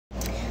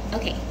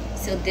Okay,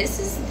 so this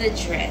is the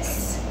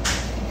dress.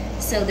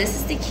 So this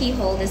is the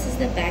keyhole. This is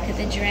the back of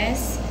the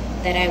dress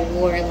that I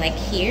wore like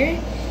here.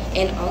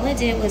 And all I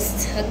did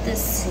was tuck the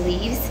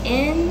sleeves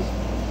in.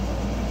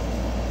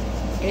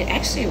 And it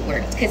actually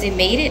worked because it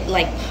made it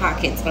like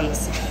pockets on the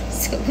side.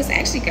 So it was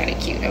actually kind of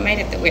cute. I might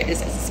have to wear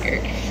this as a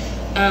skirt.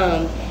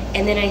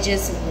 And then I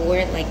just wore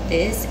it like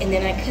this. And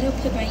then I could have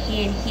put my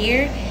hand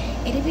here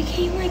and it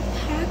became like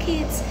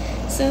pockets.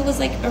 So it was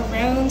like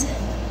around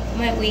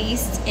my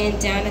waist and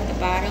down at the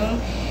bottom.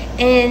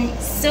 And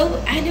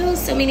so I know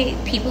so many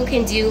people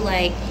can do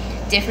like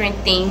different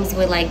things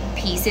with like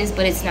pieces,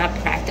 but it's not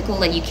practical.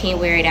 Like you can't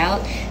wear it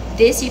out.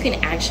 This you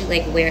can actually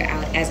like wear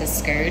out as a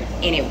skirt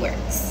and it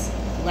works.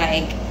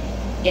 Like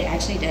it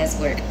actually does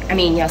work. I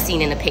mean, y'all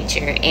seen in the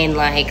picture, and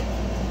like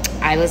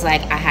I was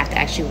like, I have to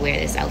actually wear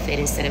this outfit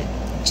instead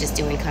of just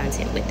doing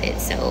content with it.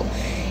 So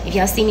if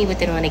y'all see me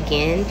with it on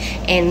again,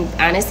 and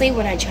honestly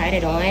when I tried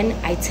it on,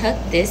 I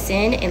tucked this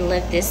in and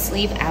left this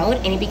sleeve out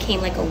and it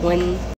became like a one